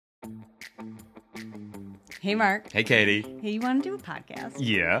Hey, Mark. Hey, Katie. Hey, you want to do a podcast?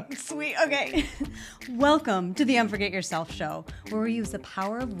 Yeah. Sweet. Okay. Welcome to the Unforget Yourself show, where we use the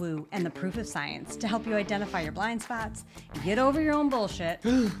power of woo and the proof of science to help you identify your blind spots, get over your own bullshit,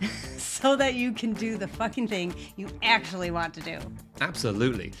 so that you can do the fucking thing you actually want to do.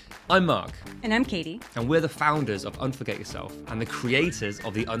 Absolutely. I'm Mark. And I'm Katie. And we're the founders of Unforget Yourself and the creators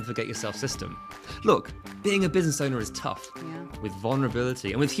of the Unforget Yourself system. Look, being a business owner is tough. Yeah. With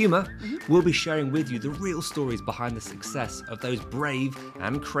vulnerability and with humor, we'll be sharing with you the real stories behind the success of those brave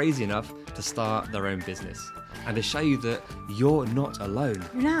and crazy enough to start their own business. And to show you that you're not alone.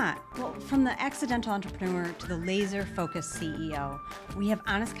 You're not. Well, from the accidental entrepreneur to the laser-focused CEO, we have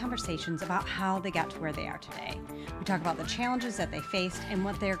honest conversations about how they got to where they are today. We talk about the challenges that they faced and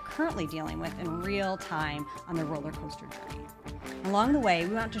what they're currently dealing with in real time on their roller coaster journey. Along the way,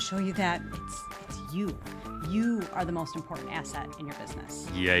 we want to show you that it's you. You are the most important asset in your business.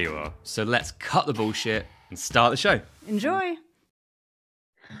 Yeah, you are. So let's cut the bullshit and start the show. Enjoy.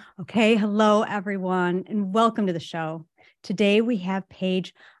 Okay, hello everyone, and welcome to the show. Today we have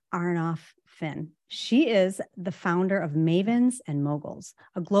Paige Arnof-Fenn. She is the founder of Mavens and Moguls,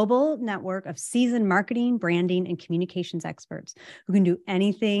 a global network of seasoned marketing, branding, and communications experts who can do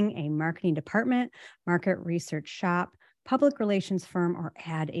anything a marketing department, market research shop, public relations firm, or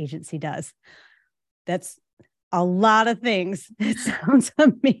ad agency does. That's a lot of things. It sounds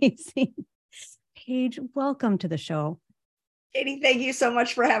amazing. Paige, welcome to the show. Katie, thank you so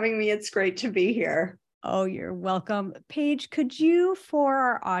much for having me. It's great to be here. Oh, you're welcome. Paige, for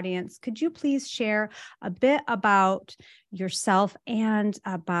our audience, could you please share a bit about yourself and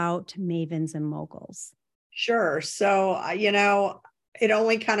about Mavens and Moguls? Sure. So, it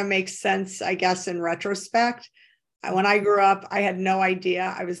only kind of makes sense, I guess, in retrospect. When I grew up, I had no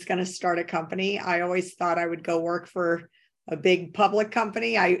idea I was going to start a company. I always thought I would go work for a big public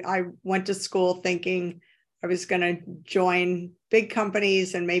company. I went to school thinking I was going to join big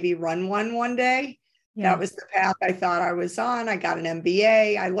companies and maybe run one day. Yeah. That was the path I thought I was on. I got an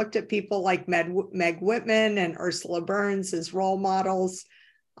MBA. I looked at people like Meg Whitman and Ursula Burns as role models.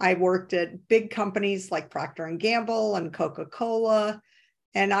 I worked at big companies like Procter & Gamble and Coca-Cola.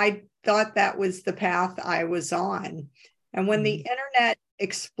 And I thought that was the path I was on. And when the internet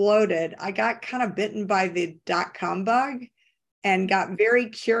exploded, I got kind of bitten by the dot-com bug and got very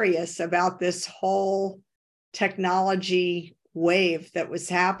curious about this whole technology wave that was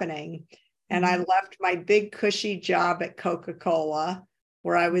happening. And I left my big cushy job at Coca-Cola,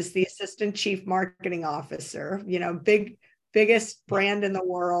 where I was the assistant chief marketing officer, biggest brand in the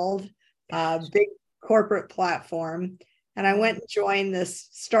world, big corporate platform. And I went and joined this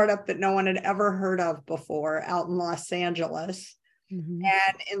startup that no one had ever heard of before out in Los Angeles. Mm-hmm.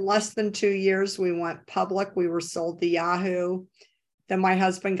 And in less than 2 years, we went public. We were sold to Yahoo. Then my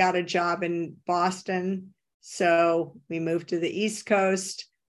husband got a job in Boston. So we moved to the East Coast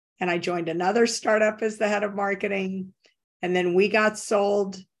and I joined another startup as the head of marketing. And then we got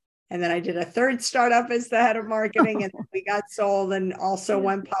sold. And then I did a third startup as the head of marketing and we got sold and also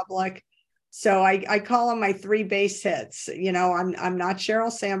went public. So I call them my 3 base hits. I'm not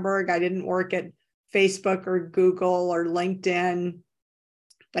Sheryl Sandberg. I didn't work at Facebook or Google or LinkedIn,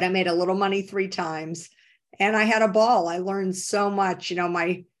 but I made a little money 3 times and I had a ball. I learned so much.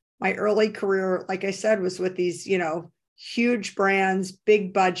 My early career, like I said, was with these, huge brands,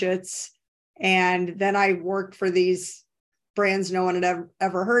 big budgets. And then I worked for these brands no one had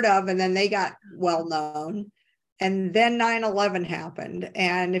ever heard of. And then they got well known. And then 9/11 happened.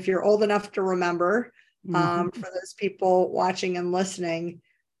 And if you're old enough to remember, for those people watching and listening,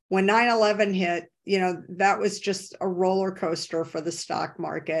 when 9/11 hit, that was just a roller coaster for the stock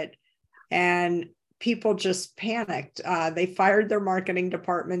market. And people just panicked. They fired their marketing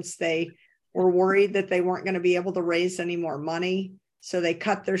departments. They were worried that they weren't going to be able to raise any more money. So they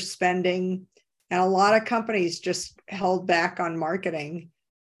cut their spending. And a lot of companies just held back on marketing.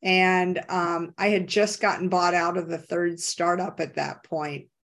 And I had just gotten bought out of the third startup at that point.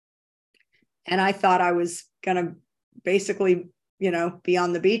 And I thought I was going to basically, be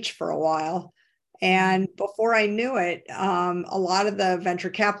on the beach for a while. And before I knew it, a lot of the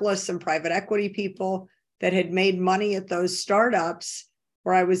venture capitalists and private equity people that had made money at those startups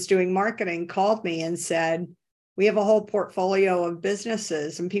where I was doing marketing called me and said, we have a whole portfolio of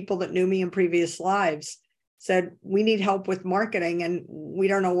businesses, and people that knew me in previous lives said, we need help with marketing and we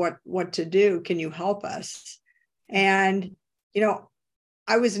don't know what to do. Can you help us? And,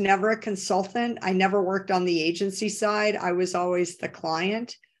 I was never a consultant. I never worked on the agency side. I was always the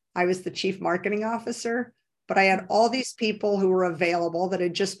client. I was the chief marketing officer, but I had all these people who were available that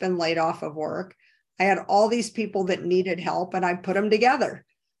had just been laid off of work. I had all these people that needed help and I put them together.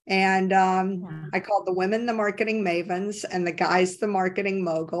 And Yeah. I called the women the marketing mavens and the guys the marketing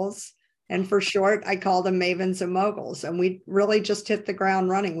moguls. And for short, I called them mavens and moguls. And we really just hit the ground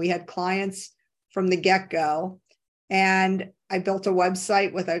running. We had clients from the get-go. And I built a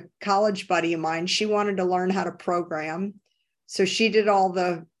website with a college buddy of mine. She wanted to learn how to program. So she did all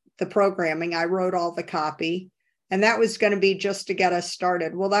the programming. I wrote all the copy. And that was going to be just to get us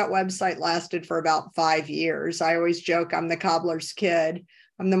started. Well, that website lasted for about 5 years. I always joke I'm the cobbler's kid.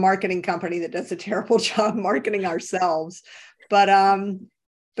 I'm the marketing company that does a terrible job marketing ourselves. But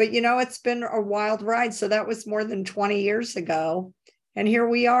it's been a wild ride. So that was more than 20 years ago. And here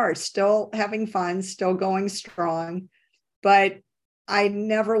we are, still having fun, still going strong. But I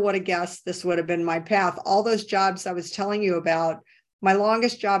never would have guessed this would have been my path. All those jobs I was telling you about, my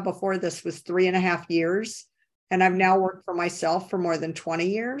longest job before this was 3.5 years. And I've now worked for myself for more than 20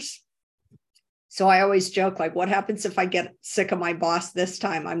 years. So I always joke, like, what happens if I get sick of my boss this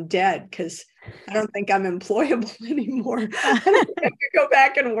time? I'm dead, because I don't think I'm employable anymore. I don't think I could go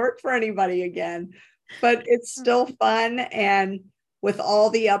back and work for anybody again. But it's still fun. And with all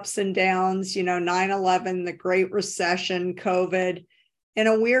the ups and downs, 9/11, the Great Recession, COVID, in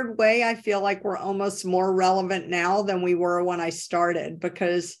a weird way, I feel like we're almost more relevant now than we were when I started,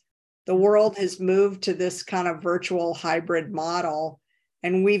 because the world has moved to this kind of virtual hybrid model.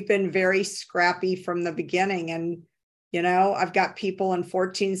 And we've been very scrappy from the beginning. And, I've got people in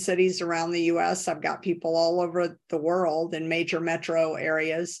 14 cities around the US. I've got people all over the world in major metro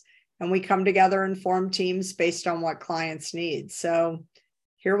areas. And we come together and form teams based on what clients need. So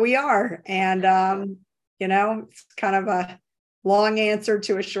here we are. And, it's kind of a long answer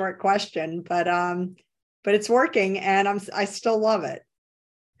to a short question, but it's working, and I still love it.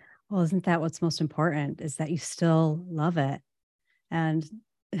 Well, isn't that what's most important, is that you still love it? And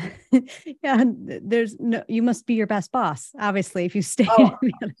yeah, you must be your best boss, obviously, if you stay. Oh,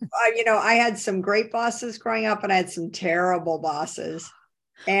 I had some great bosses growing up, and I had some terrible bosses.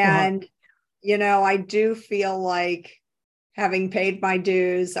 And, I do feel like, having paid my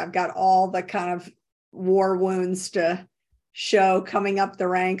dues, I've got all the kind of war wounds to show coming up the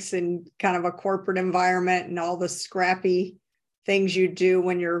ranks in kind of a corporate environment, and all the scrappy things you do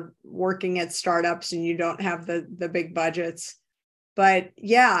when you're working at startups and you don't have the big budgets. But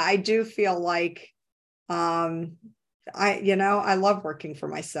yeah, I do feel like I love working for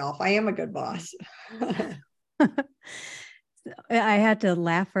myself. I am a good boss. I had to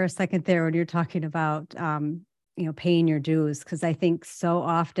laugh for a second there when you're talking about paying your dues, because I think so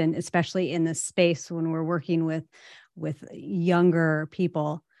often, especially in this space when we're working with younger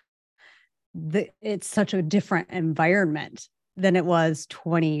people, it's such a different environment than it was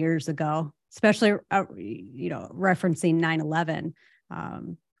 20 years ago, especially, referencing 9/11.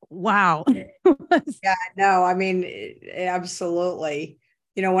 Wow. Yeah, no, I mean, absolutely.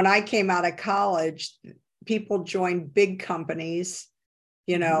 When I came out of college, people joined big companies,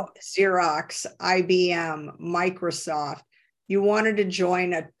 Xerox, IBM, Microsoft. You wanted to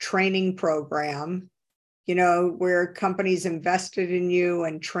join a training program, where companies invested in you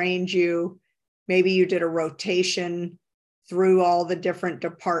and trained you. Maybe you did a rotation through all the different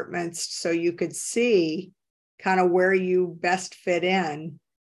departments so you could see kind of where you best fit in.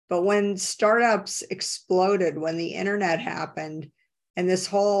 But when startups exploded, when the internet happened, and this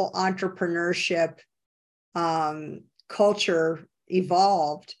whole entrepreneurship culture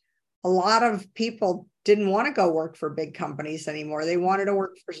evolved, a lot of people didn't want to go work for big companies anymore. They wanted to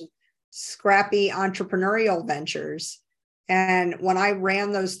work for scrappy entrepreneurial ventures. And when I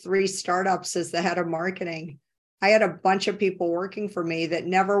ran those 3 startups as the head of marketing, I had a bunch of people working for me that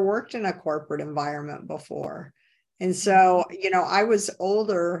never worked in a corporate environment before. And so, I was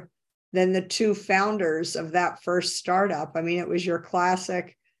older than the 2 founders of that first startup. I mean, it was your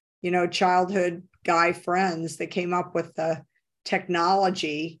classic, childhood guy friends that came up with the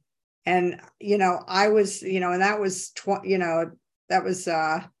technology. And, I was, and that was,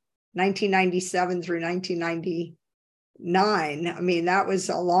 1997 through 1999. I mean, that was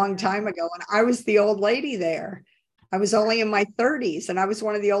a long time ago. And I was the old lady there. I was only in my 30s, and I was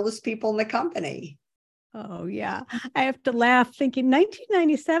one of the oldest people in the company. Oh, yeah. I have to laugh thinking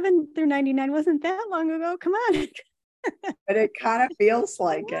 1997 through 99 wasn't that long ago. Come on. But it kind of feels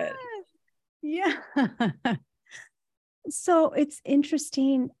like it. Yeah. So it's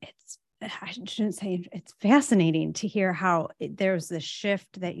interesting. I shouldn't say it's fascinating to hear how there's this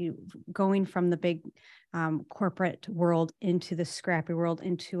shift that you going from the big corporate world into the scrappy world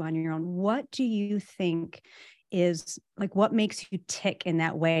into on your own. What do you think is like, what makes you tick in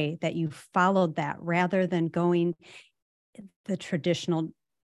that way, that you followed that rather than going the traditional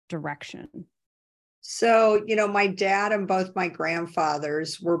direction? So, my dad and both my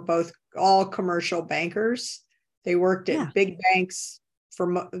grandfathers were both all commercial bankers. They worked Yeah. at big banks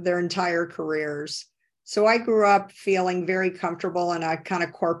for their entire careers. So I grew up feeling very comfortable in a kind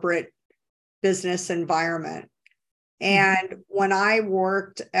of corporate business environment. And when I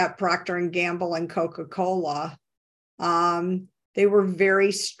worked at Procter and Gamble and Coca-Cola, they were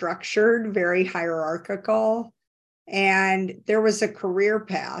very structured, very hierarchical. And there was a career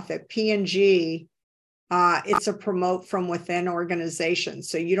path at P&G. It's a promote from within organization.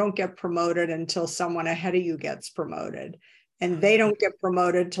 So you don't get promoted until someone ahead of you gets promoted. And they don't get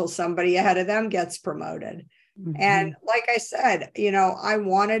promoted till somebody ahead of them gets promoted. And like I said, I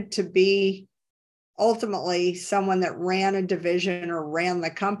wanted to be ultimately someone that ran a division or ran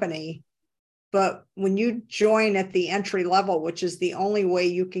the company. But when you join at the entry level, which is the only way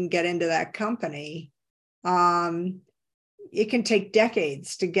you can get into that company, it can take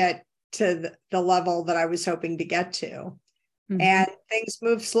decades to get to the level that I was hoping to get to. And things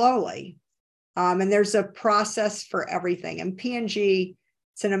move slowly. And there's a process for everything. And P&G,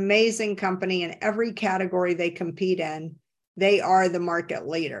 it's an amazing company in every category they compete in. They are the market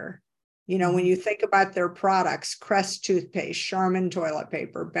leader. When you think about their products, Crest toothpaste, Charmin toilet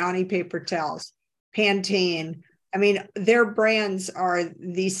paper, Bounty paper towels, Pantene. I mean, their brands are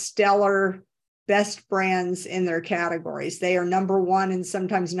the stellar best brands in their categories. They are number one and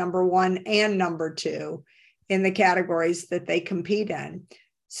sometimes number one and number two in the categories that they compete in.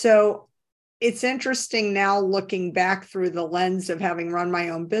 So it's interesting now looking back through the lens of having run my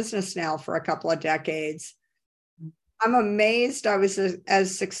own business now for a couple of decades. I'm amazed I was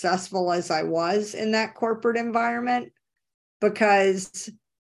as successful as I was in that corporate environment, because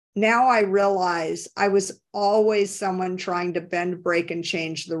now I realize I was always someone trying to bend, break, and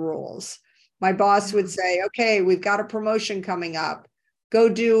change the rules. My boss would say, okay, we've got a promotion coming up. Go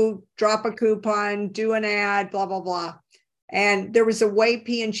drop a coupon, do an ad, blah, blah, blah. And there was a way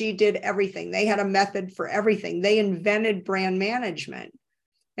P&G did everything. They had a method for everything. They invented brand management.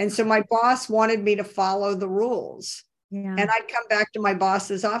 And so my boss wanted me to follow the rules. Yeah. And I'd come back to my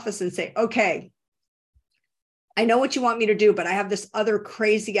boss's office and say, okay, I know what you want me to do, but I have this other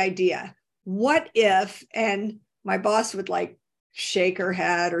crazy idea. What if, and my boss would like shake her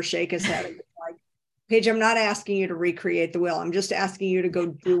head or shake his head and be like, Paige, I'm not asking you to recreate the wheel. I'm just asking you to go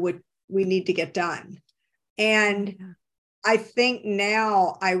do what we need to get done. And I think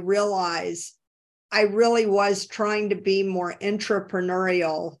now I realize I really was trying to be more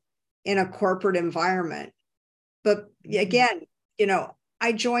entrepreneurial in a corporate environment. But again,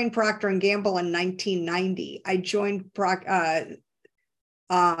 I joined Procter and Gamble in 1990. I joined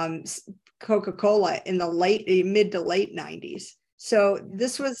Coca-Cola in the mid to late 90s. So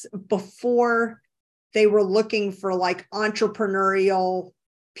this was before they were looking for like entrepreneurial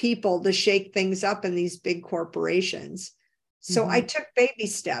people to shake things up in these big corporations. So I took baby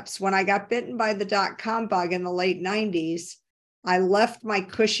steps. When I got bitten by the dot-com bug in the late 90s, I left my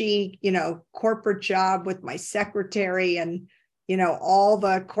cushy, corporate job with my secretary and, all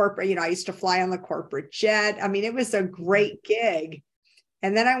the corporate, I used to fly on the corporate jet. I mean, it was a great gig.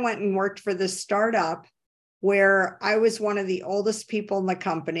 And then I went and worked for this startup where I was one of the oldest people in the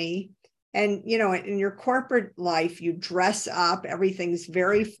company. And, in your corporate life, you dress up, everything's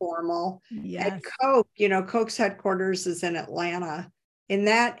very formal. Yes. At Coke, Coke's headquarters is in Atlanta. In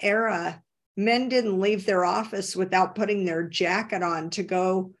that era, men didn't leave their office without putting their jacket on to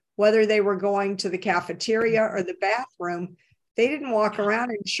go, whether they were going to the cafeteria or the bathroom. They didn't walk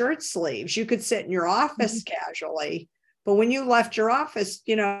around in shirt sleeves. You could sit in your office casually, but when you left your office,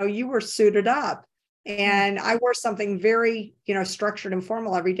 you were suited up. And I wore something very, structured and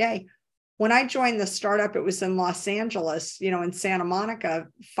formal every day. When I joined the startup, it was in Los Angeles, in Santa Monica,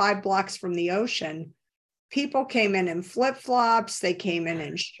 5 blocks from the ocean. People came in flip-flops. They came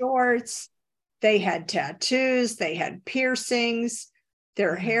in shorts. They had tattoos. They had piercings.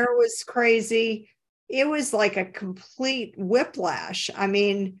 Their hair was crazy. It was like a complete whiplash. I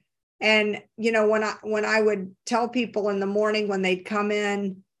mean, and, when I would tell people in the morning when they'd come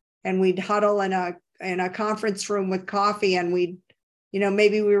in and we'd huddle in a conference room with coffee and we'd,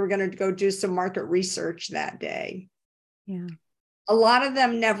 maybe we were going to go do some market research that day. Yeah. A lot of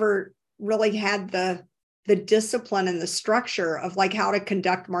them never really had the discipline and the structure of like how to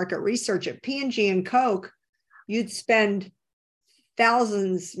conduct market research. At P&G and Coke, you'd spend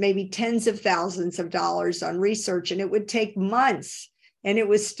thousands, maybe tens of thousands of dollars on research, and it would take months, and it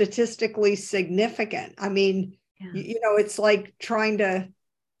was statistically significant. I mean, it's like trying to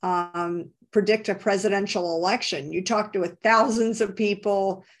predict a presidential election. You talk to thousands of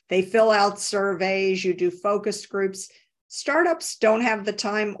people, they fill out surveys, you do focus groups. Startups don't have the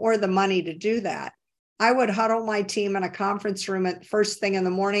time or the money to do that. I would huddle my team in a conference room at first thing in the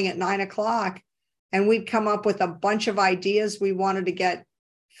morning at 9 o'clock, and we'd come up with a bunch of ideas we wanted to get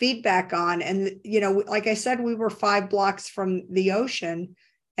feedback on. And, like I said, we were 5 blocks from the ocean,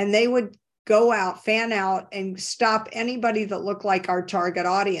 and they would go out, fan out, and stop anybody that looked like our target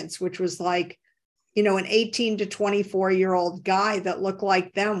audience, which was like, an 18 to 24-year-old guy that looked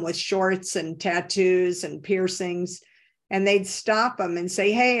like them with shorts and tattoos and piercings. And they'd stop them and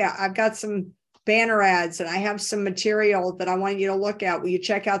say, hey, I've got some banner ads and I have some material that I want you to look at. Will you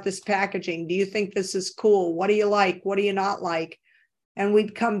check out this packaging? Do you think this is cool? What do you like? What do you not like? And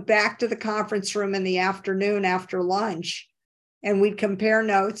we'd come back to the conference room in the afternoon after lunch, and we'd compare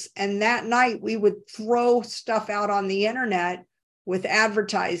notes. And that night we would throw stuff out on the internet with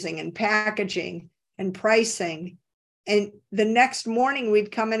advertising and packaging and pricing. And the next morning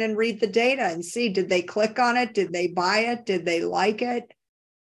we'd come in and read the data and see, did they click on it? Did they buy it? Did they like it?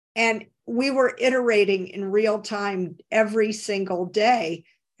 And we were iterating in real time every single day.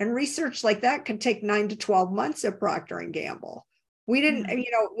 And research like that could take 9 to 12 months at Procter and Gamble. We didn't,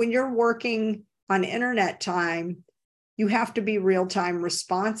 when you're working on internet time, you have to be real time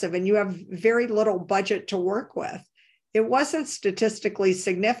responsive, and you have very little budget to work with. It wasn't statistically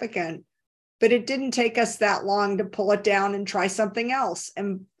significant, but it didn't take us that long to pull it down and try something else.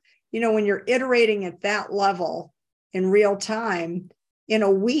 And, when you're iterating at that level in real time, in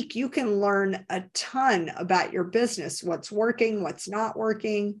a week, you can learn a ton about your business, what's working, what's not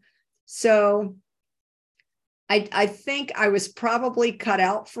working. So I think I was probably cut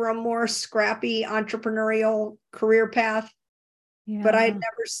out for a more scrappy entrepreneurial career path, but I had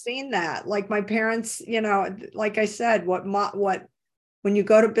never seen that. Like my parents, like I said, when you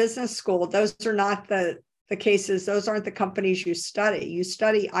go to business school, those are not the cases. Those aren't the companies you study. You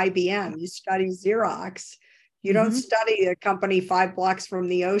study IBM, you study Xerox. You don't study a company 5 blocks from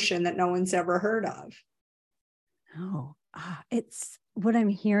the ocean that no one's ever heard of. Oh, it's what I'm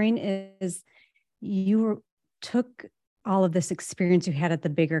hearing is you took all of this experience you had at the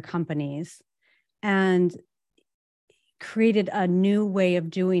bigger companies and created a new way of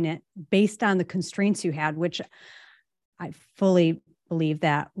doing it based on the constraints you had, which I fully believe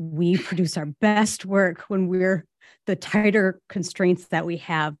that we produce our best work when we're the tighter constraints that we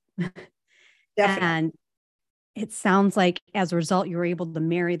have. Definitely. And it sounds like as a result, you were able to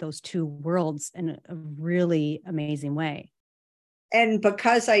marry those two worlds in a really amazing way. And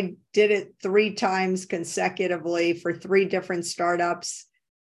because I did it 3 times consecutively for 3 different startups,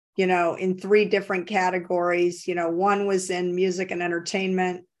 in 3 different categories, one was in music and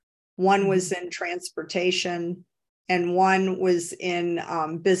entertainment, one was in transportation, and one was in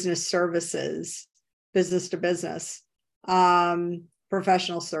business services, business to business,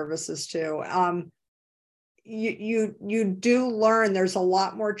 professional services too. You do learn there's a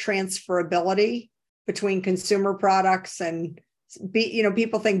lot more transferability between consumer products and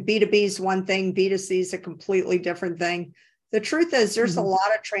people think B2B is one thing, B2C is a completely different thing. The truth is there's a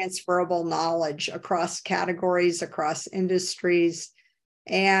lot of transferable knowledge across categories, across industries.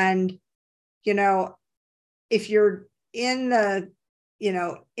 And, if you're in the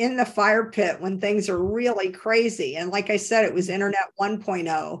fire pit when things are really crazy, and like I said, it was Internet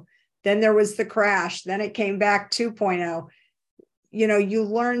 1.0, then there was the crash, then it came back 2.0. You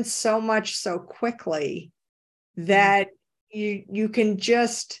learn so much so quickly that you can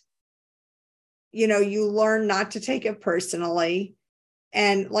just, you learn not to take it personally.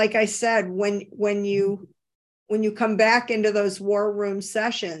 And like I said, when you come back into those war room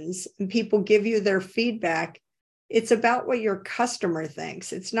sessions and people give you their feedback, it's about what your customer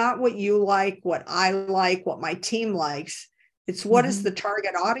thinks. It's not what you like, what I like, what my team likes. It's what is the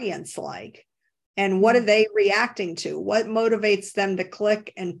target audience like? And what are they reacting to? What motivates them to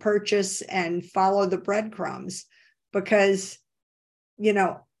click and purchase and follow the breadcrumbs? Because,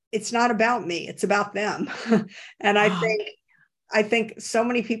 it's not about me, it's about them. And I think so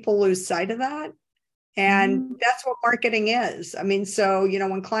many people lose sight of that. And that's what marketing is. I mean, so,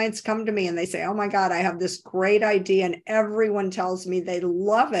 when clients come to me and they say, oh my God, I have this great idea and everyone tells me they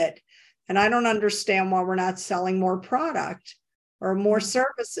love it, and I don't understand why we're not selling more product or more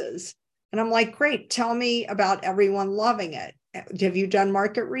services. And I'm like, great, tell me about everyone loving it. Have you done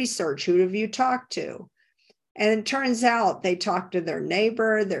market research? Who have you talked to? And it turns out they talk to their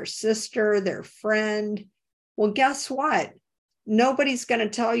neighbor, their sister, their friend. Well, guess what? Nobody's going to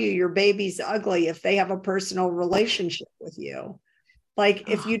tell you your baby's ugly if they have a personal relationship with you. Like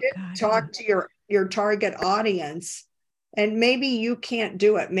if you didn't talk to your target audience, and maybe you can't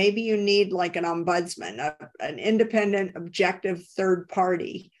do it. Maybe you need like an ombudsman, an independent, objective third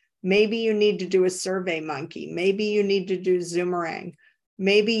party. Maybe you need to do a Survey Monkey. Maybe you need to do Zoomerang.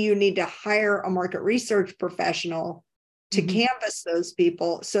 maybe you need to hire a market research professional to canvass those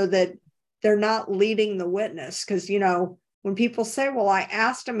people so that they're not leading the witness. Because, when people say, well, I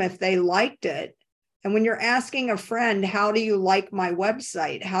asked them if they liked it. And when you're asking a friend, how do you like my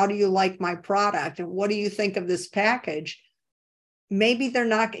website? How do you like my product? And what do you think of this package? Maybe they're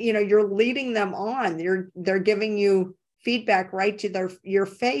not, you're leading them on. They're giving you feedback right to your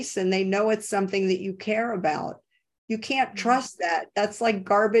face, and they know it's something that you care about. You can't trust that. That's like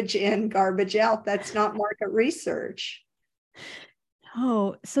garbage in, garbage out. That's not market research.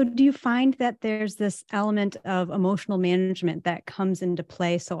 Oh, so do you find that there's this element of emotional management that comes into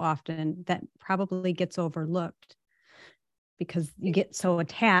play so often that probably gets overlooked because you get so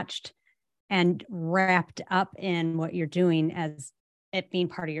attached and wrapped up in what you're doing as it being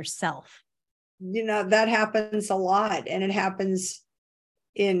part of yourself? That happens a lot, and it happens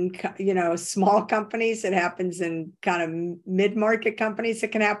in, small companies. It happens in kind of mid-market companies.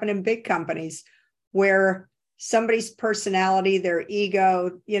 It can happen in big companies where somebody's personality, their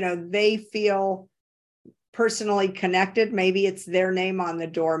ego, they feel personally connected. Maybe it's their name on the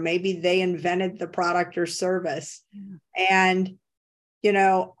door. Maybe they invented the product or service. And,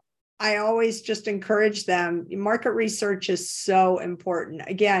 I always just encourage them. Market research is so important.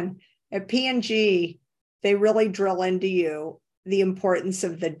 Again, at P&G, they really drill into you the importance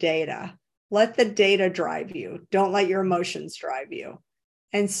of the data. Let the data drive you. Don't let your emotions drive you.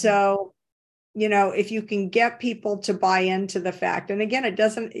 And so, if you can get people to buy into the fact, and again,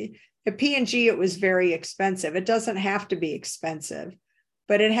 at P&G, it was very expensive. It doesn't have to be expensive,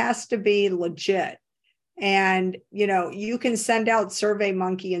 but it has to be legit. And, you can send out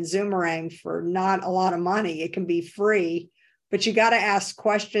SurveyMonkey and Zoomerang for not a lot of money. It can be free, but you got to ask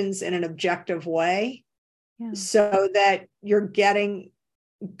questions in an objective way so that you're getting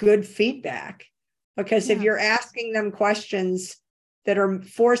good feedback. Because if you're asking them questions that are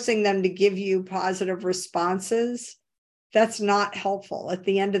forcing them to give you positive responses, that's not helpful. At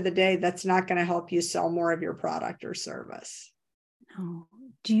the end of the day, that's not going to help you sell more of your product or service. No.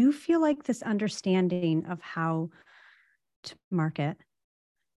 Do you feel like this understanding of how to market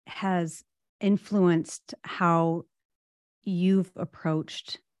has influenced how you've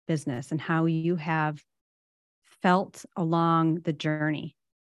approached business and how you have felt along the journey?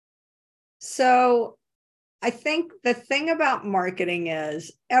 So I think the thing about marketing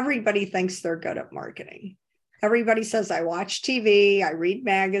is everybody thinks they're good at marketing. Everybody says, I watch TV, I read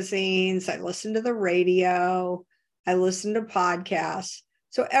magazines, I listen to the radio, I listen to podcasts.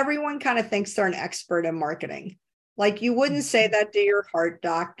 So everyone kind of thinks they're an expert in marketing. Like you wouldn't say that to your heart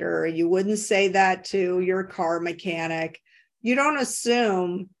doctor. You wouldn't say that to your car mechanic. You don't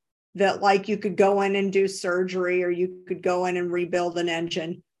assume that like you could go in and do surgery or you could go in and rebuild an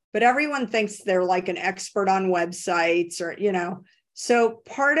engine. But everyone thinks they're like an expert on websites or, so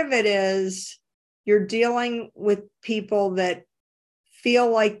part of it is you're dealing with people that feel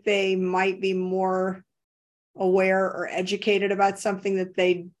like they might be more aware or educated about something that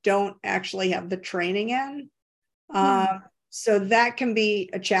they don't actually have the training in. So that can be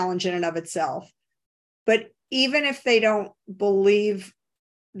a challenge in and of itself. But even if they don't believe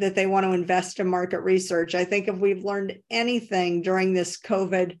that they want to invest in market research, I think if we've learned anything during this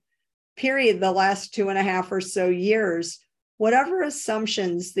COVID period, the last 2.5 or so years, whatever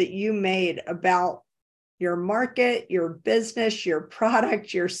assumptions that you made about your market, your business, your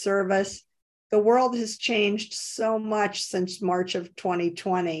product, your service, the world has changed so much since March of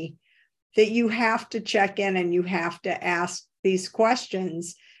 2020 that you have to check in and you have to ask these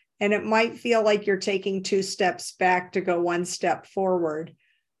questions. And it might feel like you're taking 2 steps back to go 1 step forward.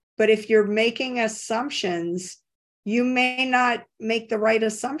 But if you're making assumptions, you may not make the right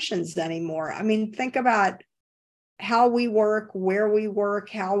assumptions anymore. I mean, think about how we work,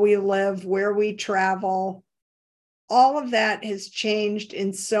 how we live, where we travel. All of that has changed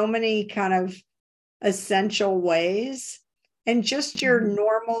in so many kind of essential ways. And just your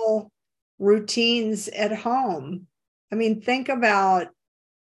normal routines at home. I mean, think about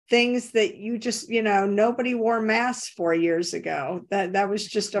things that you just, nobody wore masks 4 years ago. That was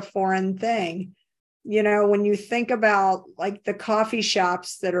just a foreign thing. When you think about like the coffee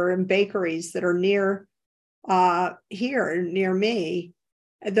shops that are in bakeries that are near here near me,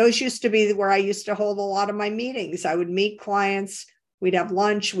 those used to be where I used to hold a lot of my meetings. I would meet clients, we'd have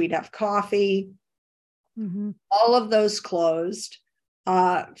lunch, we'd have coffee. All of those closed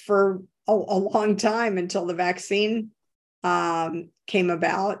for a long time until the vaccine came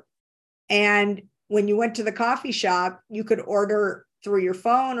about. And when you went to the coffee shop, you could order through your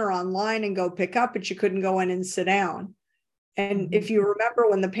phone or online and go pick up, but you couldn't go in and sit down. And if you remember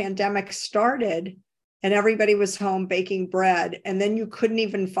when the pandemic started, and everybody was home baking bread. And then you couldn't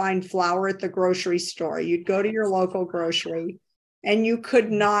even find flour at the grocery store. You'd go to your local grocery and you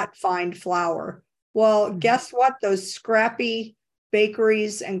could not find flour. Well, guess what? Those scrappy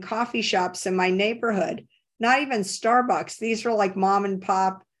bakeries and coffee shops in my neighborhood, not even Starbucks, these are like mom and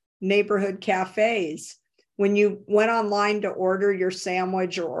pop neighborhood cafes. When you went online to order your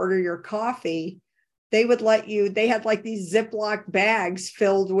sandwich or order your coffee, they would let you, they had like these Ziploc bags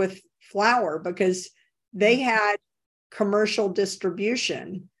filled with flour because they had commercial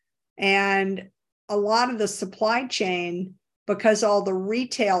distribution. And a lot of the supply chain, because all the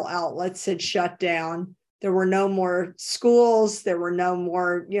retail outlets had shut down, there were no more schools, there were no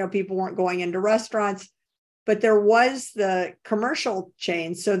more, people weren't going into restaurants, but there was the commercial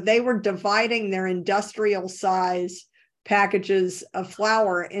chain. So they were dividing their industrial size packages of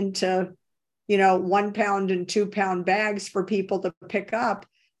flour into, 1 pound and 2 pound bags for people to pick up.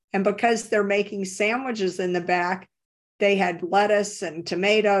 And because they're making sandwiches in the back, they had lettuce and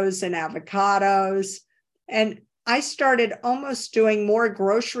tomatoes and avocados. And I started almost doing more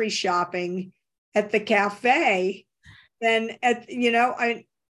grocery shopping at the cafe than I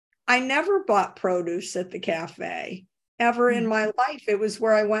never bought produce at the cafe ever in my life. It was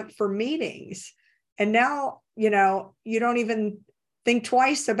where I went for meetings. And now, you don't even think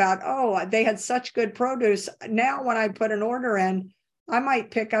twice about, oh, they had such good produce. Now, when I put an order in, I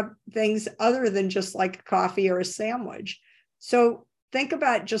might pick up things other than just like a coffee or a sandwich. So think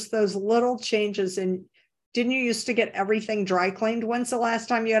about just those little changes. And didn't you used to get everything dry cleaned? When's the last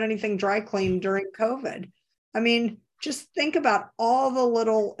time you had anything dry cleaned during COVID? I mean, just think about all the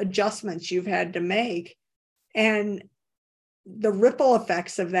little adjustments you've had to make and the ripple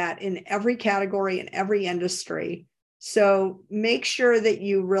effects of that in every category, in every industry. So make sure that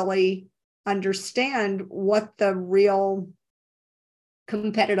you really understand what the real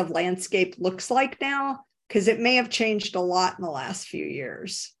competitive landscape looks like now, because it may have changed a lot in the last few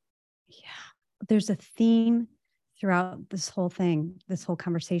years. Yeah, there's a theme throughout this whole thing, this whole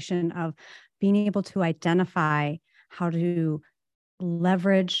conversation of being able to identify how to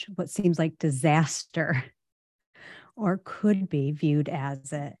leverage what seems like disaster or could be viewed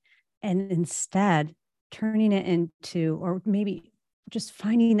as it, and instead turning it into, or maybe just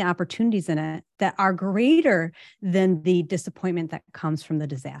finding the opportunities in it that are greater than the disappointment that comes from the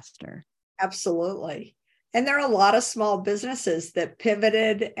disaster. Absolutely. And there are a lot of small businesses that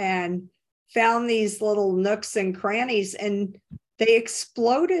pivoted and found these little nooks and crannies, and they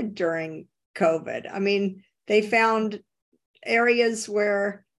exploded during COVID. I mean, they found areas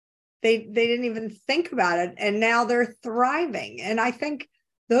where they didn't even think about it, and now they're thriving. And I think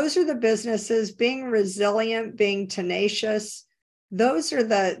those are the businesses being resilient, being tenacious. Those are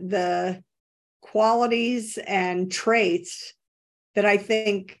the qualities and traits that I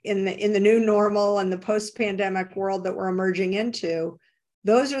think in the new normal and the post-pandemic world that we're emerging into,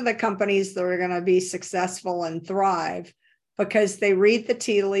 those are the companies that are going to be successful and thrive because they read the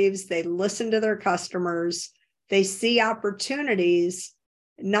tea leaves, they listen to their customers, they see opportunities,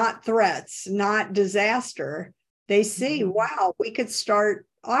 not threats, not disaster. They see, wow, we could start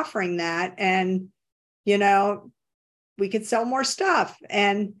offering that, and we could sell more stuff.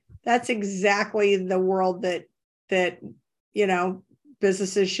 And that's exactly the world that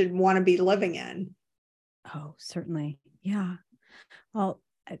businesses should want to be living in. Oh, certainly. Yeah. Well,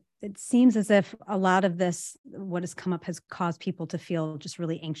 it seems as if a lot of this, what has come up, has caused people to feel just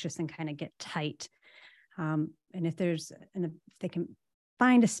really anxious and kind of get tight. And if they can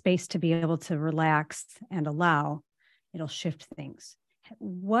find a space to be able to relax and allow, it'll shift things.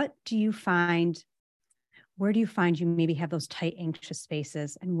 What do you find? Where do you find you maybe have those tight, anxious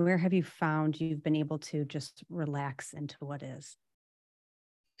spaces? And where have you found you've been able to just relax into what is?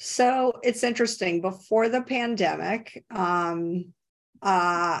 So it's interesting. Before the pandemic,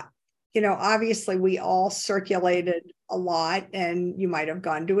 obviously we all circulated a lot, and you might have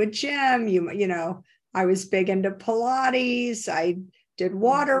gone to a gym. I was big into Pilates. I did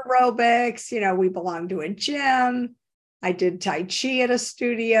water aerobics. We belonged to a gym. I did Tai Chi at a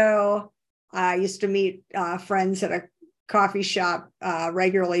studio. I used to meet friends at a coffee shop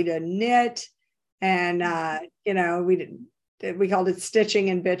regularly to knit. And, we called it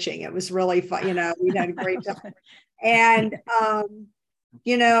stitching and bitching. It was really fun. We had a great time. And,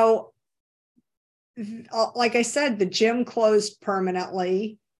 like I said, the gym closed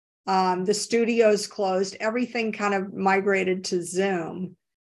permanently. The studios closed. Everything kind of migrated to Zoom.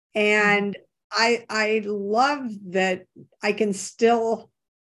 And I love that I can still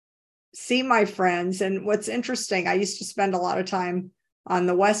see my friends. And what's interesting, I used to spend a lot of time on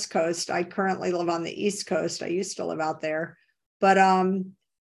the West Coast. I currently live on the East Coast. I used to live out there. But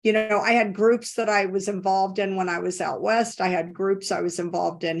I had groups that I was involved in when I was out west. I had groups I was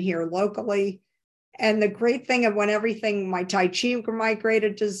involved in here locally. And the great thing of when my Tai Chi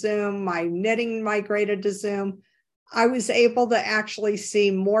migrated to Zoom, my knitting migrated to Zoom, I was able to actually see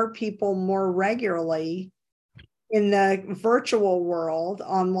more people more regularly in the virtual world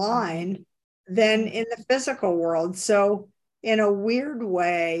online than in the physical world. So in a weird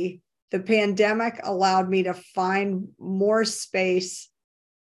way, the pandemic allowed me to find more space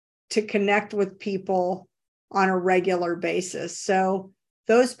to connect with people on a regular basis. So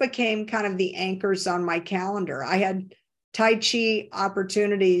those became kind of the anchors on my calendar. I had Tai Chi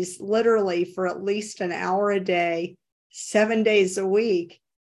opportunities literally for at least an hour a day, 7 days a week.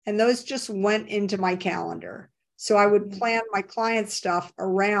 And those just went into my calendar. So I would plan my client stuff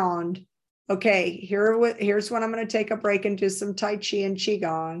around, okay, here's when I'm going to take a break and do some Tai Chi and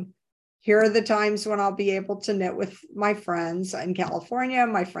Qigong. Here are the times when I'll be able to knit with my friends in California,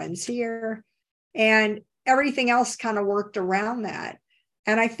 my friends here, and everything else kind of worked around that.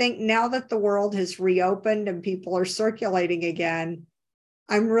 And I think now that the world has reopened and people are circulating again,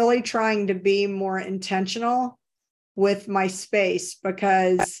 I'm really trying to be more intentional with my space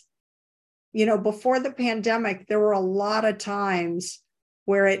because, before the pandemic, there were a lot of times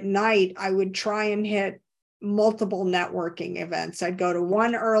where at night I would try and hit multiple networking events. I'd go to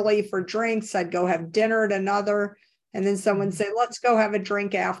one early for drinks. I'd go have dinner at another. And then someone would say, let's go have a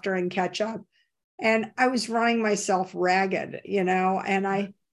drink after and catch up. And I was running myself ragged, and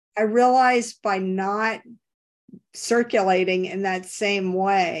I realized by not circulating in that same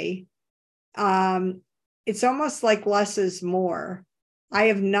way, it's almost like less is more. I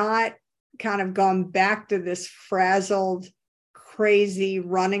have not kind of gone back to this frazzled, crazy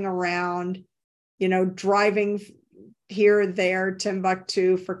running around, driving here, there,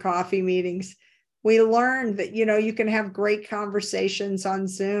 Timbuktu for coffee meetings. We learned that, you can have great conversations on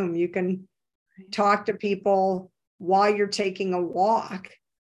Zoom. You can talk to people while you're taking a walk,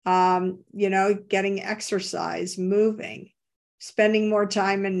 getting exercise, moving, spending more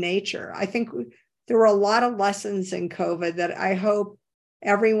time in nature. I think there were a lot of lessons in COVID that I hope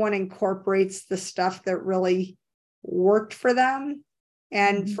everyone incorporates the stuff that really worked for them.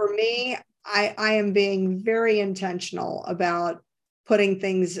 And for me, I am being very intentional about putting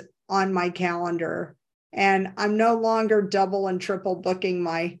things on my calendar. And I'm no longer double and triple booking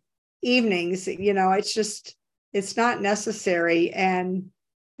my evenings. It's not necessary. And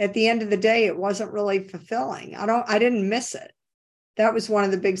at the end of the day, it wasn't really fulfilling. I didn't miss it. That was one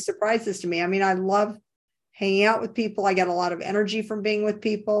of the big surprises to me. I mean, I love hanging out with people. I get a lot of energy from being with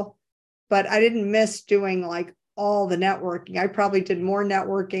people, but I didn't miss doing like all the networking. I probably did more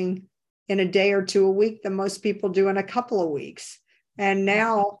networking in a day or two a week than most people do in a couple of weeks. And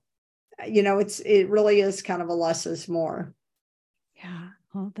now, it really is kind of a less is more. Yeah.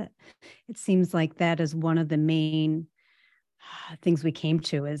 Well, it seems like that is one of the main things we came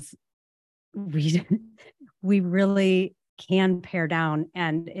to is we really can pare down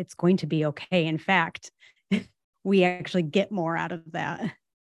and it's going to be okay. In fact, we actually get more out of that.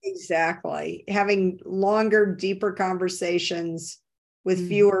 Exactly. Having longer, deeper conversations with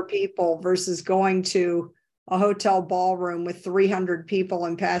fewer people versus going to a hotel ballroom with 300 people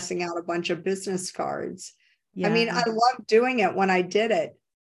and passing out a bunch of business cards. Yeah. I mean, I loved doing it when I did it.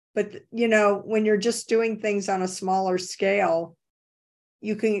 But, when you're just doing things on a smaller scale,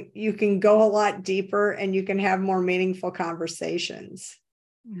 you can go a lot deeper and you can have more meaningful conversations.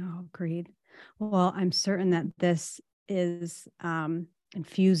 Oh, agreed. Well, I'm certain that this is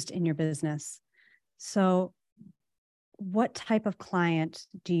infused in your business. So what type of client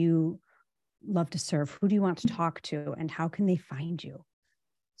do you love to serve? Who do you want to talk to and how can they find you?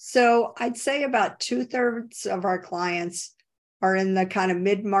 So I'd say about 2/3 of our clients are in the kind of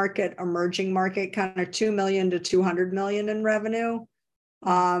mid-market, emerging market, kind of 2 million to 200 million in revenue.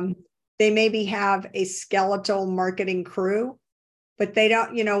 They maybe have a skeletal marketing crew, but they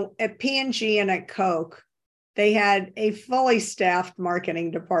don't, at P&G and at Coke, they had a fully staffed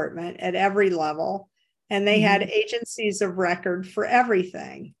marketing department at every level. And they had agencies of record for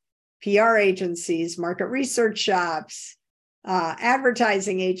everything, PR agencies, market research shops,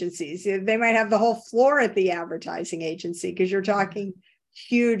 advertising agencies. They might have the whole floor at the advertising agency because you're talking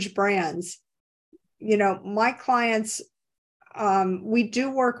huge brands. My clients, we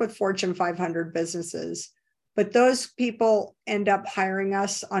do work with Fortune 500 businesses, but those people end up hiring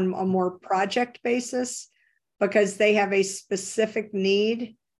us on a more project basis because they have a specific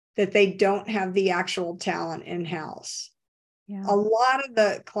need that they don't have the actual talent in-house. Yeah. A lot of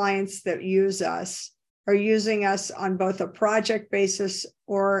the clients that use us are using us on both a project basis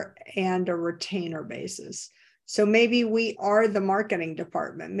and a retainer basis. So maybe we are the marketing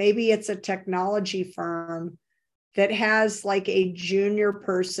department. Maybe it's a technology firm that has like a junior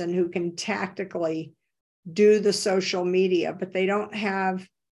person who can tactically do the social media, but they don't have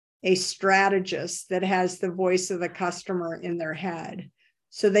a strategist that has the voice of the customer in their head.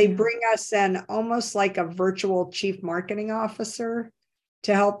 So they bring us in almost like a virtual chief marketing officer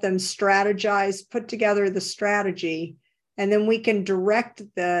to help them strategize, put together the strategy, and then we can direct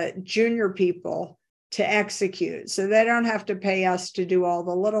the junior people to execute. So they don't have to pay us to do all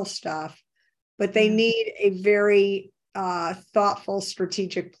the little stuff, but they need a very thoughtful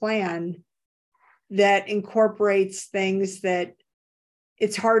strategic plan that incorporates things that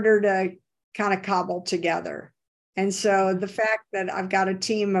it's harder to kind of cobble together. And so the fact that I've got a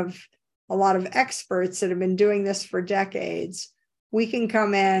team of a lot of experts that have been doing this for decades, we can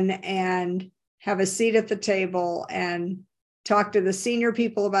come in and have a seat at the table and talk to the senior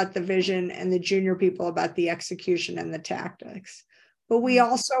people about the vision and the junior people about the execution and the tactics. But we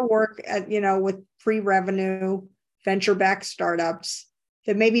also work at, with pre-revenue venture-backed startups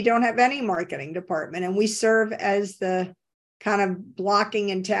that maybe don't have any marketing department. And we serve as the kind of blocking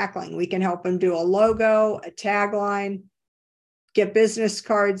and tackling. We can help them do a logo, a tagline, get business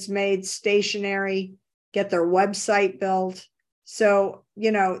cards made, stationery, get their website built. So,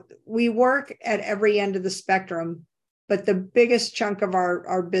 we work at every end of the spectrum, but the biggest chunk of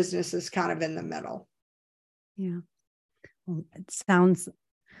our business is kind of in the middle. Yeah. Well, it sounds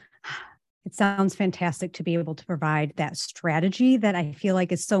fantastic to be able to provide that strategy that I feel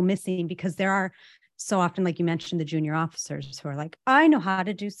like is so missing, because there are so often, like you mentioned, the junior officers who are like, I know how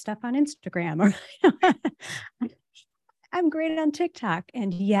to do stuff on Instagram, or I'm great on TikTok.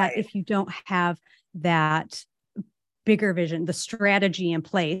 And yet, if you don't have that bigger vision, the strategy in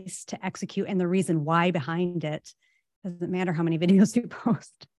place to execute, and the reason why behind it, doesn't matter how many videos you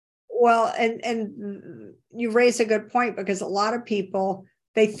post. Well, and you raise a good point, because a lot of people,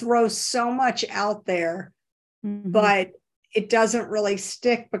 they throw so much out there, but it doesn't really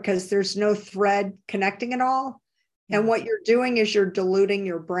stick because there's no thread connecting it all. And what you're doing is you're diluting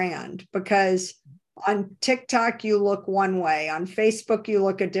your brand, because on TikTok, you look one way. On Facebook, you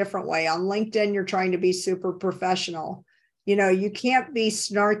look a different way. On LinkedIn, you're trying to be super professional. You can't be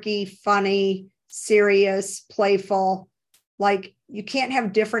snarky, funny, serious, playful. Like, you can't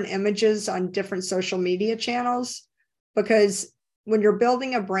have different images on different social media channels, because when you're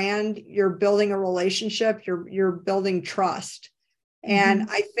building a brand, you're building a relationship, you're building trust. And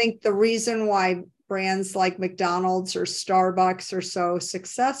I think the reason why brands like McDonald's or Starbucks are so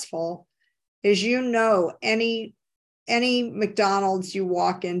successful is, any McDonald's you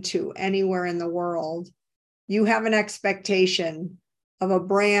walk into anywhere in the world, you have an expectation of a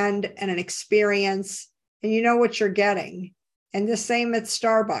brand and an experience, and you know what you're getting. And the same at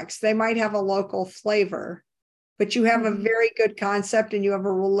Starbucks. They might have a local flavor, but you have a very good concept and you have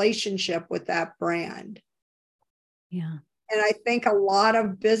a relationship with that brand. Yeah. And I think a lot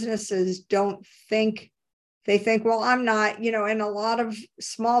of businesses they think, well, I'm not, and a lot of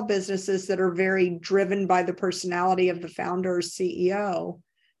small businesses that are very driven by the personality of the founder or CEO,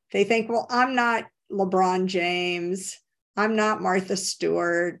 they think, well, I'm not LeBron James. I'm not Martha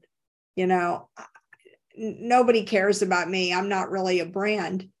Stewart. Nobody cares about me. I'm not really a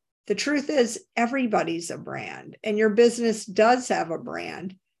brand. The truth is, everybody's a brand, and your business does have a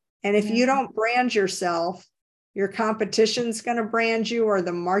brand. And if you don't brand yourself, your competition's going to brand you, or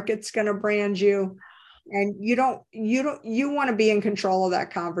the market's going to brand you. And you want to be in control of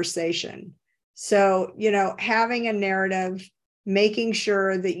that conversation. So, having a narrative, making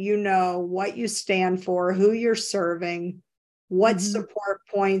sure that you know what you stand for, who you're serving, what support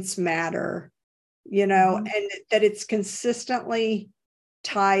points matter, and that it's consistently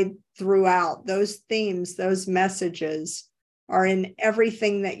tied throughout. Those themes, those messages are in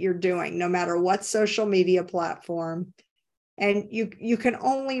everything that you're doing, no matter what social media platform. And you can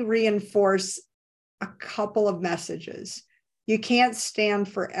only reinforce a couple of messages. You can't stand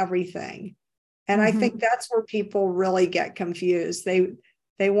for everything. And I think that's where people really get confused.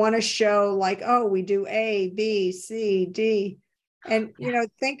 They want to show like, oh, we do A, B, C, D. And,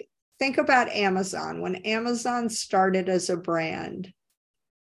 think about Amazon. When Amazon started as a brand,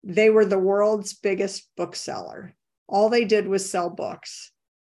 they were the world's biggest bookseller. All they did was sell books.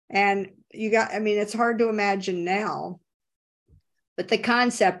 And it's hard to imagine now, but the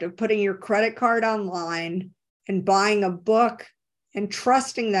concept of putting your credit card online and buying a book and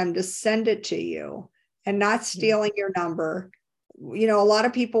trusting them to send it to you and not stealing your number. A lot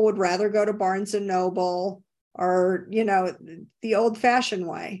of people would rather go to Barnes and Noble or, the old fashioned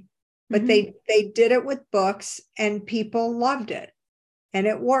way, but they did it with books and people loved it and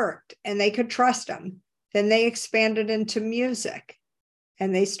it worked and they could trust them. Then they expanded into music,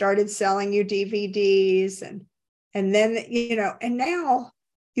 and they started selling you DVDs, and then, and now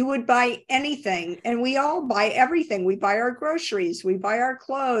you would buy anything, and we all buy everything. We buy our groceries, we buy our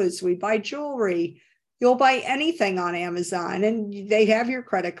clothes, we buy jewelry. You'll buy anything on Amazon, and they have your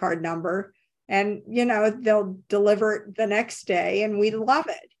credit card number, and, they'll deliver it the next day, and we love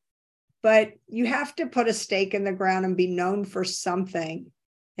it. But you have to put a stake in the ground and be known for something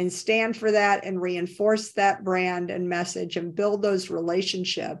and stand for that and reinforce that brand and message and build those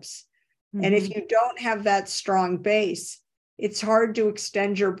relationships. Mm-hmm. And if you don't have that strong base, it's hard to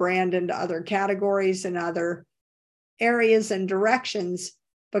extend your brand into other categories and other areas and directions,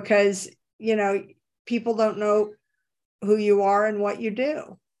 because, people don't know who you are and what you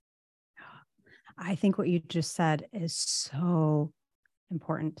do. I think what you just said is so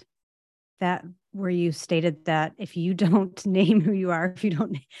important. That where you stated that if you don't name who you are, if you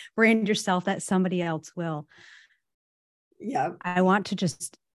don't brand yourself, that somebody else will. Yeah. I want to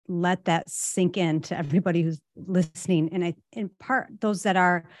just let that sink in to everybody who's listening. And in part, those that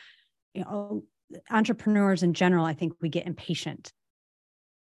are, entrepreneurs in general, I think we get impatient.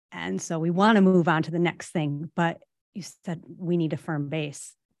 And so we want to move on to the next thing, but you said we need a firm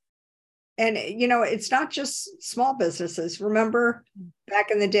base. And, it's not just small businesses. Remember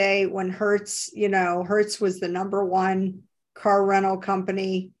back in the day when Hertz was the number one car rental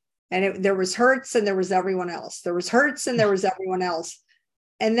company, and there was Hertz and there was everyone else. There was Hertz and there was everyone else.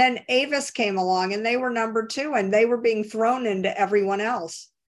 And then Avis came along and they were number two, and they were being thrown into everyone else.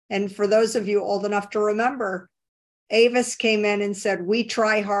 And for those of you old enough to remember, Avis came in and said, "We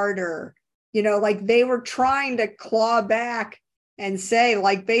try harder." Like they were trying to claw back and say,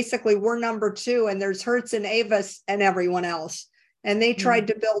 like, basically, we're number two, and there's Hertz and Avis and everyone else. And they tried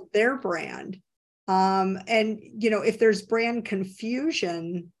to build their brand. And, if there's brand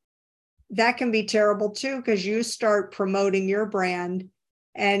confusion, that can be terrible too, because you start promoting your brand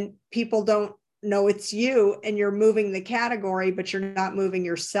and people don't know it's you, and you're moving the category, but you're not moving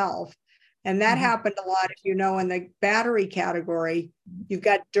yourself. And that happened a lot. If in the battery category, you've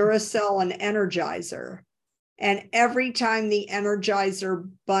got Duracell and Energizer. And every time the Energizer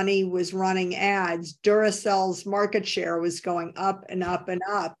bunny was running ads, Duracell's market share was going up and up and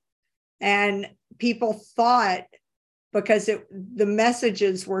up. And people thought, because the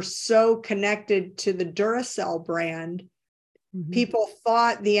messages were so connected to the Duracell brand, people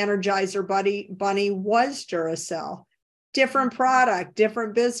thought the Energizer bunny was Duracell. Different product,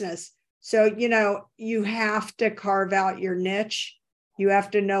 different business. So, you have to carve out your niche. You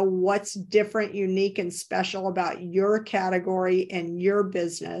have to know what's different, unique, and special about your category and your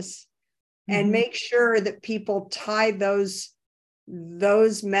business, and make sure that people tie those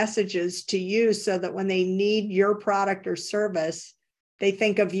messages to you, so that when they need your product or service, they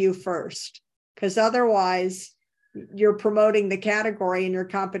think of you first. Because otherwise, you're promoting the category and your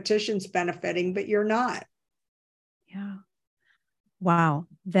competition's benefiting, but you're not. Yeah. Wow.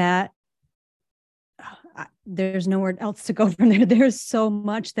 There's nowhere else to go from there. There's so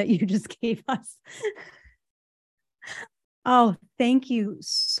much that you just gave us. Oh, thank you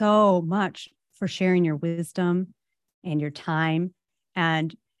so much for sharing your wisdom and your time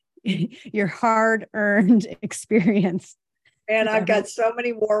and your hard-earned experience. And I've got so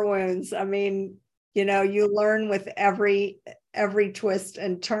many war wounds. I mean, you learn with every twist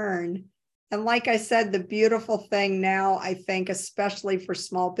and turn. And like I said, the beautiful thing now, I think, especially for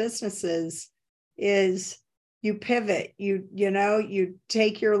small businesses, is you pivot, you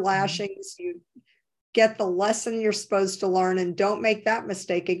take your lashings, you get the lesson you're supposed to learn, and don't make that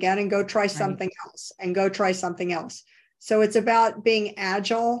mistake again, and go try something else, and go try something else. So it's about being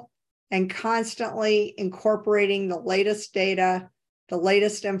agile and constantly incorporating the latest data, the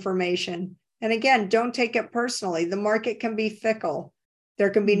latest information. And again, don't take it personally. The market can be fickle. There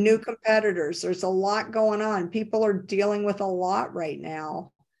can be new competitors. There's a lot going on. People are dealing with a lot right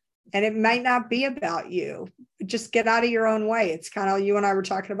now. And it might not be about you. Just get out of your own way. It's kind of, you and I were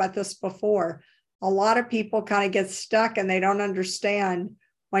talking about this before. A lot of people kind of get stuck and they don't understand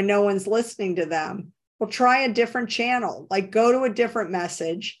why no one's listening to them. Well, try a different channel, like go to a different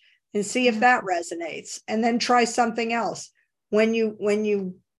message and see if that resonates, and then try something else. When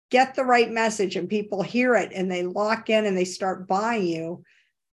you get the right message and people hear it and they lock in and they start buying you,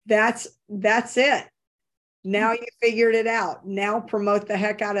 that's it. Now you figured it out. Now promote the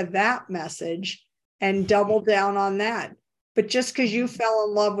heck out of that message and double down on that. But just because you fell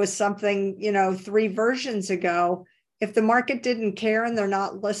in love with something, 3 versions ago, if the market didn't care and they're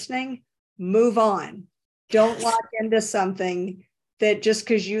not listening, move on. Don't lock into something that just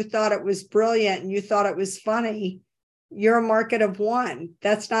because you thought it was brilliant and you thought it was funny, you're a market of one.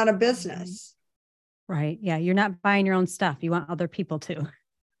 That's not a business. Right. Yeah. You're not buying your own stuff. You want other people to.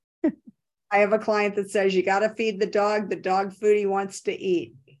 I have a client that says you got to feed the dog food he wants to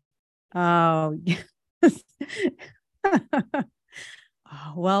eat. Oh, yes.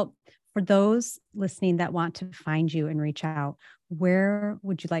 Oh, well, for those listening that want to find you and reach out, where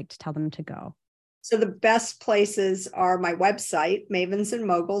would you like to tell them to go? So the best places are my website,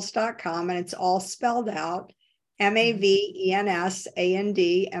 mavensandmoguls.com, and it's all spelled out,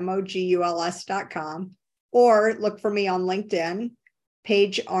 mavensandmoguls.com, or look for me on LinkedIn,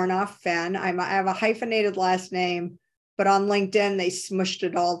 Paige Arnof-Fenn. I have a hyphenated last name, but on LinkedIn, they smushed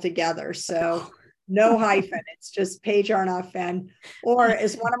it all together. So no hyphen, it's just Paige Arnof-Fenn. Or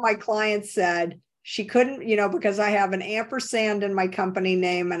as one of my clients said, she couldn't, because I have an ampersand in my company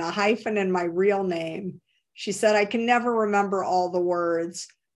name and a hyphen in my real name. She said, I can never remember all the words,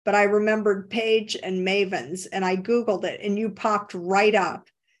 but I remembered Paige and Mavens, and I Googled it and you popped right up.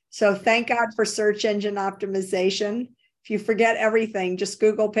 So thank God for search engine optimization. If you forget everything, just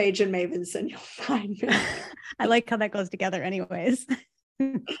Google Paige and Mavens and you'll find me. I like how that goes together anyways.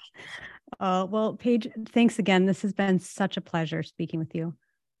 Well, Paige, thanks again. This has been such a pleasure speaking with you.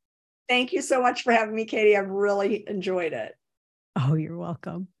 Thank you so much for having me, Katie. I've really enjoyed it. Oh, you're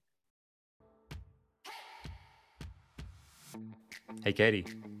welcome. Hey, Katie.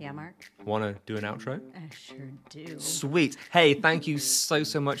 Yeah, Mark? Want to do an outro? I sure do. Sweet. Hey, thank you so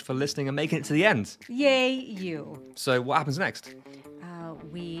much for listening and making it to the end. Yay, you. So what happens next?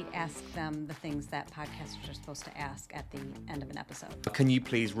 We ask them the things that podcasters are supposed to ask at the end of an episode. Can you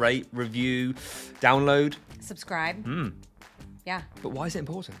please rate, review, download? Subscribe. Yeah. But why is it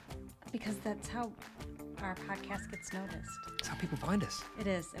important? Because that's how our podcast gets noticed. It's how people find us. It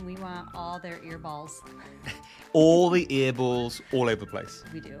is, and we want all their earballs. All the earballs all over the place.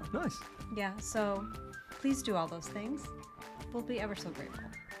 We do. Nice. Yeah, so please do all those things. We'll be ever so grateful.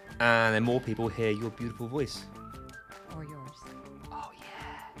 And then more people hear your beautiful voice. Or yours. Oh,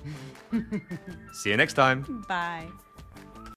 yeah. See you next time. Bye.